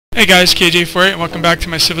Hey guys, KJ48 and welcome back to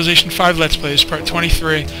my Civilization 5 Let's Plays, part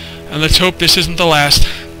 23. And let's hope this isn't the last.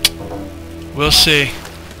 We'll see.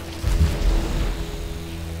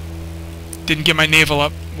 Didn't get my naval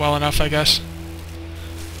up well enough, I guess.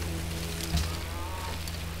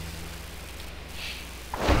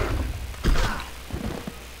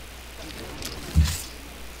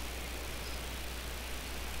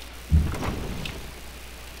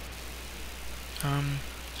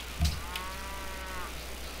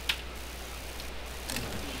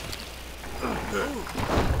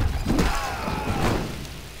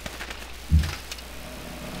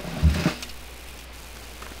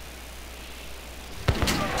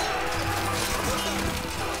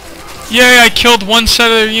 Yay, I killed one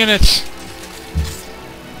set of their units!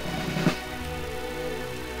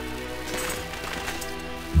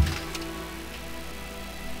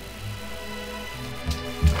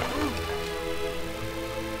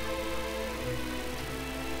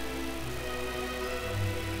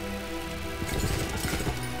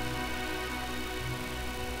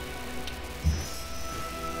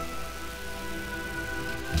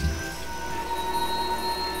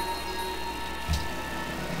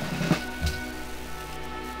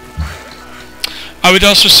 I would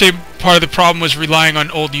also say part of the problem was relying on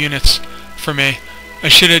old units for me. I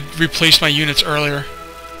should have replaced my units earlier.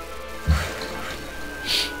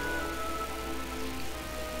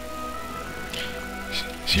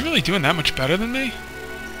 Is he really doing that much better than me?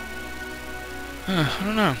 I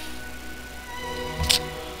don't know.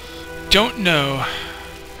 Don't know.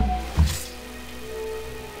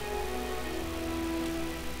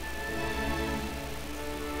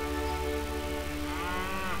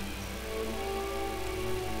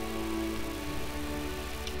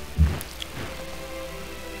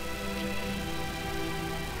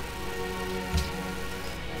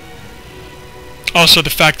 Also, the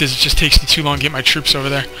fact is, it just takes me too long to get my troops over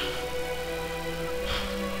there.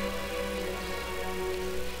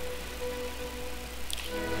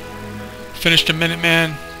 Finished a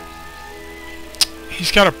Minuteman.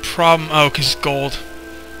 He's got a problem. Oh, because it's gold.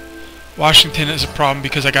 Washington is a problem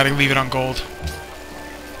because I gotta leave it on gold.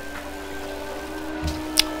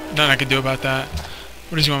 Nothing I can do about that.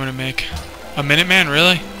 What does he want me to make? A Minuteman,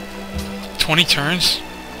 really? 20 turns?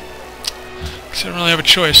 Because I don't really have a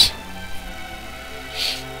choice.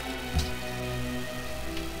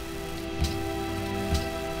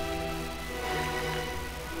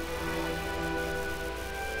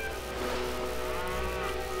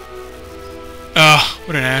 Ugh,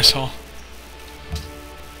 what an asshole.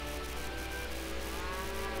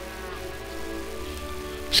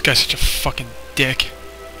 This guy's such a fucking dick.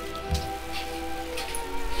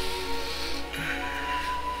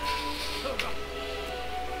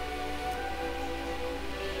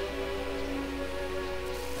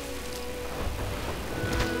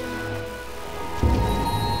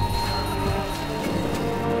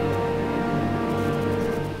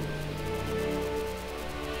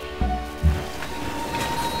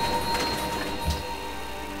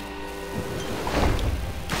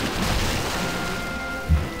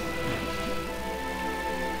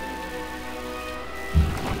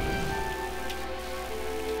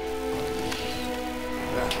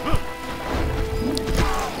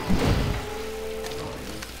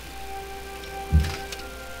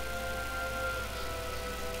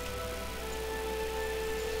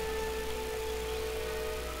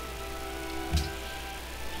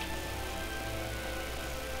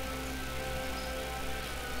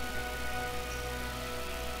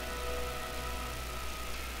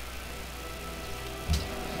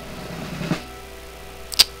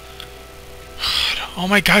 All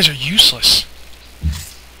my guys are useless.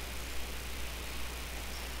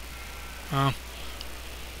 Oh.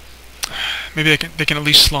 Maybe they can at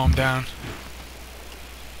least slow him down.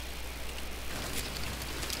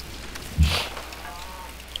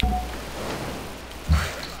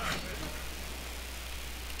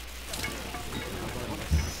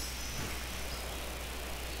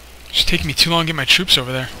 It's taking me too long to get my troops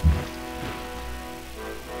over there.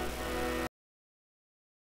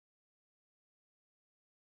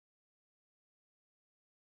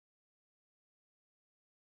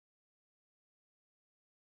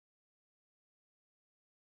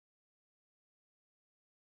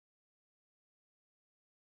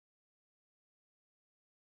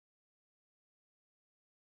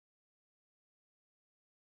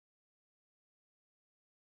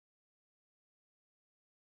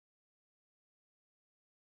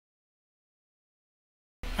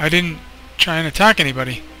 I didn't try and attack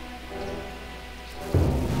anybody.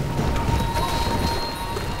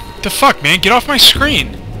 The fuck, man? Get off my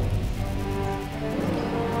screen!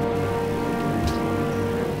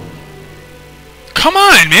 Come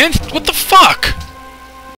on, man! What the fuck?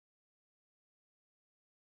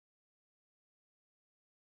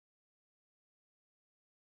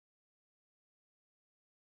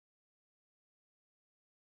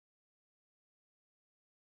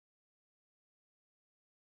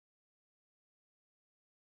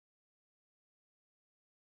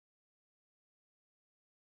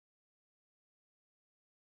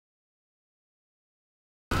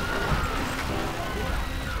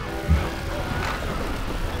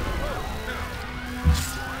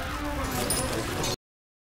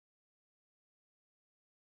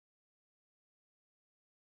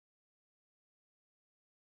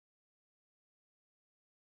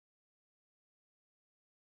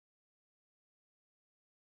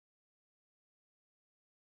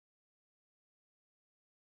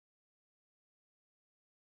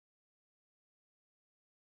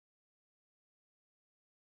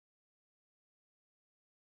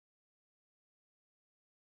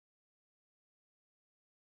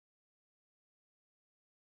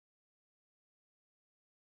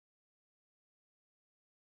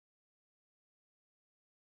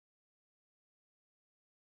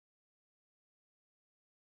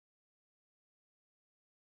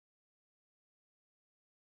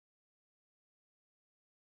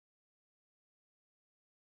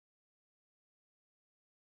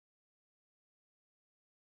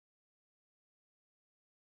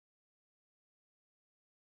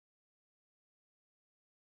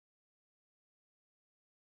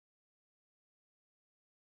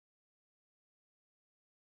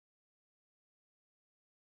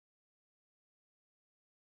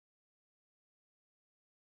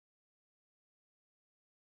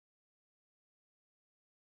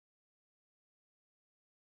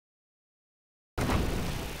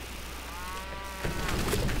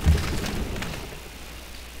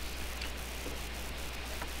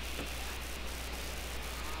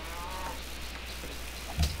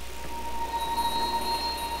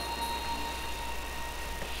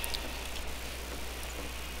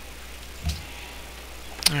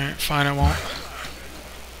 Alright, fine, I won't.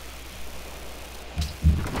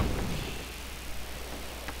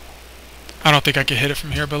 I don't think I can hit it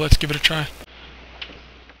from here, but let's give it a try.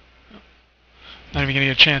 Not even gonna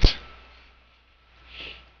get a chance.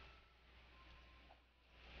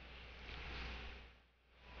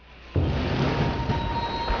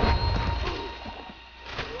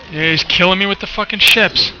 Yeah, he's killing me with the fucking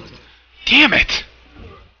ships. Damn it!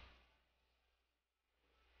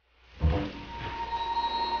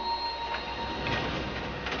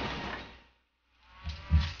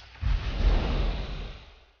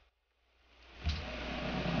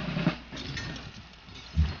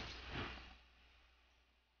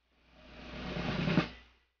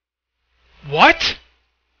 What?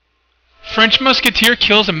 French Musketeer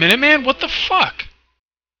kills a Minuteman? What the fuck?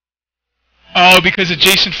 Oh, because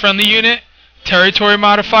adjacent friendly unit? Territory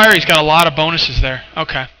modifier? He's got a lot of bonuses there.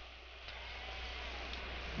 Okay.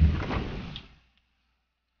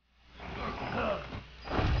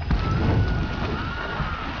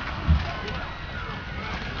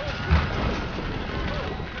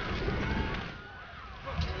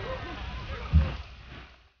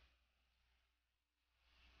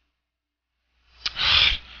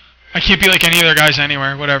 I can't be like any other guys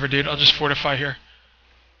anywhere. Whatever, dude. I'll just fortify here.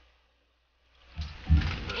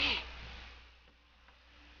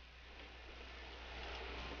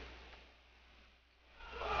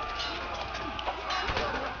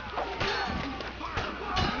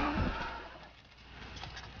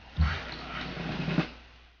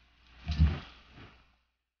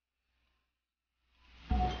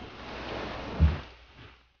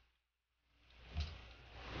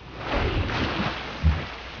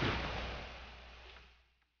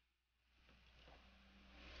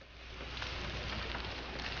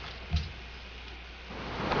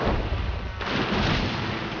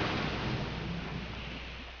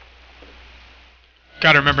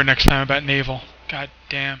 Gotta remember next time about naval. God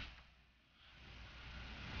damn.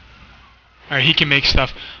 Alright, he can make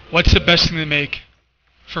stuff. What's the best thing to make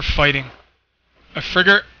for fighting? A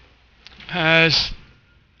frigate has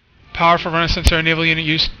powerful Renaissance era naval unit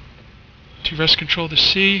used to wrest control of the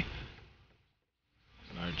sea.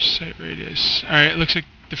 Large sight radius. Alright, looks like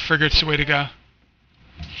the frigate's the way to go.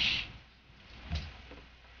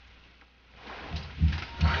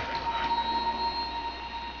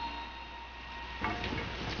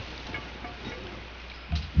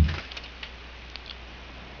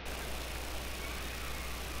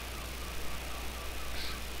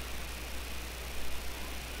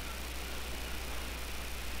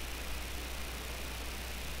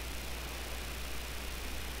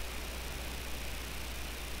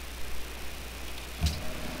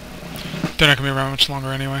 They're not going to be around much longer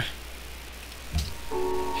anyway.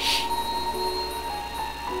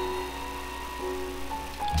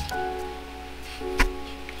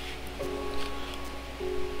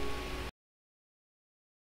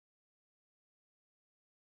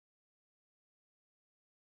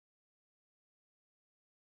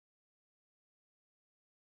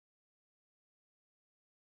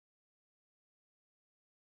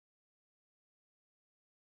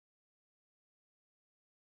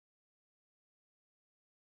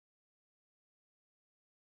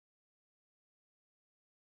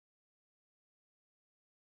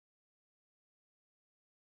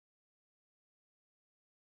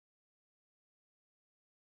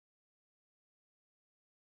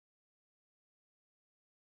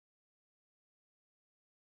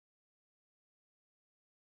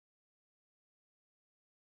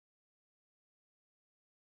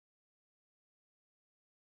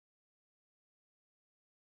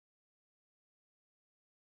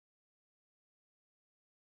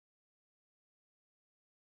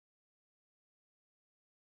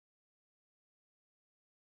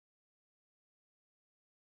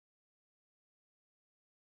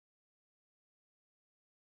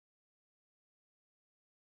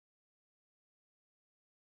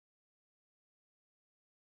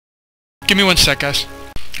 Give me 1 sec, guys.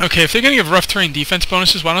 Okay, if they're going to give rough terrain defense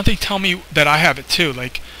bonuses, why don't they tell me that I have it too?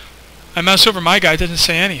 Like, I mouse over my guy, it doesn't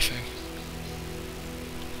say anything.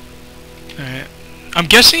 Alright. I'm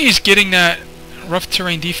guessing he's getting that rough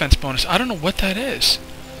terrain defense bonus. I don't know what that is.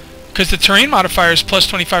 Because the terrain modifier is plus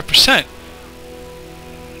 25%.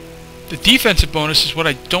 The defensive bonus is what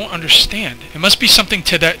I don't understand. It must be something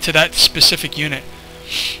to that specific unit.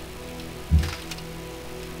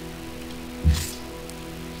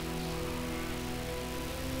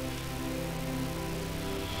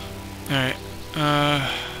 Alright.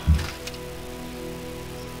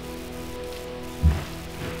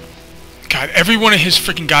 God, every one of his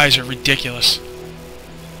freaking guys are ridiculous.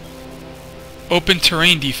 Open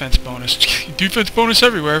terrain defense bonus. Defense bonus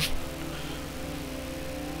everywhere.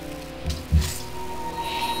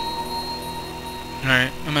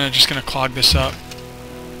 Alright, I'm just gonna clog this up.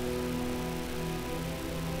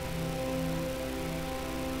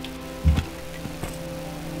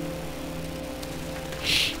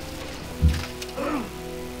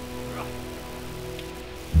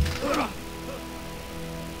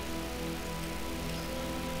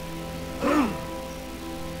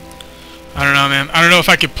 I don't know, man. I don't know if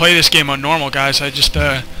I could play this game on normal, guys. I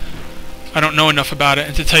don't know enough about it.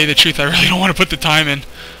 And to tell you the truth, I really don't want to put the time in.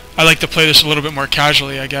 I like to play this a little bit more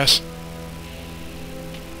casually, I guess.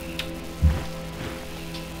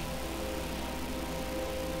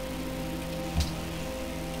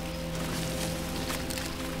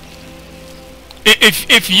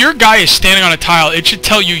 If your guy is standing on a tile, it should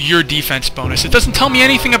tell you your defense bonus. It doesn't tell me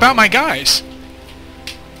anything about my guys.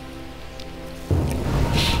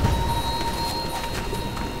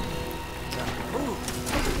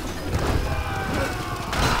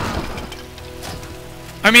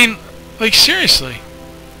 I mean, like, seriously.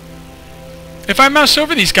 If I mouse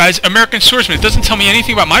over these guys, American Swordsman, it doesn't tell me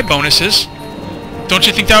anything about my bonuses. Don't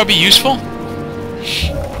you think that would be useful?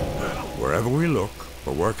 Wherever we look,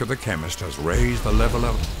 the work of the chemist has raised the level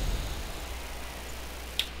of...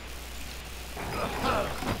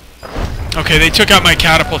 Okay, they took out my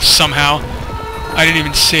catapult somehow. I didn't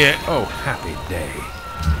even see it. Oh, happy day.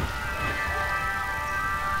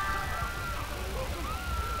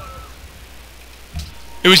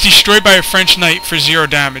 It was destroyed by a French knight for 0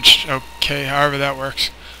 damage. Okay, however that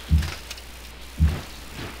works.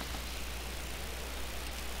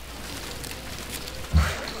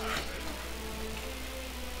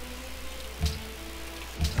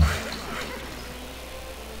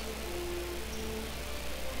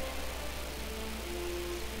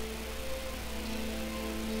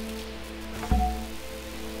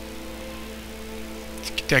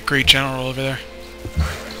 Let's get that great general over there.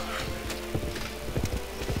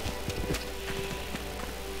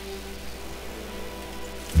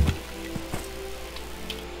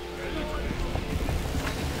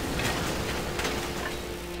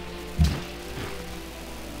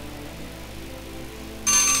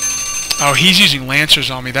 Oh, he's using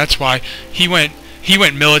lancers on me. That's why he went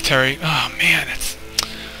military. Oh man, it's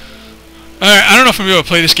all right. I don't know if I'm gonna be able to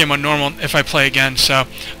play this game on normal if I play again. So,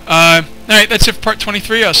 all right, that's it for part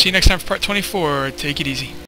 23. I'll see you next time for part 24. Take it easy.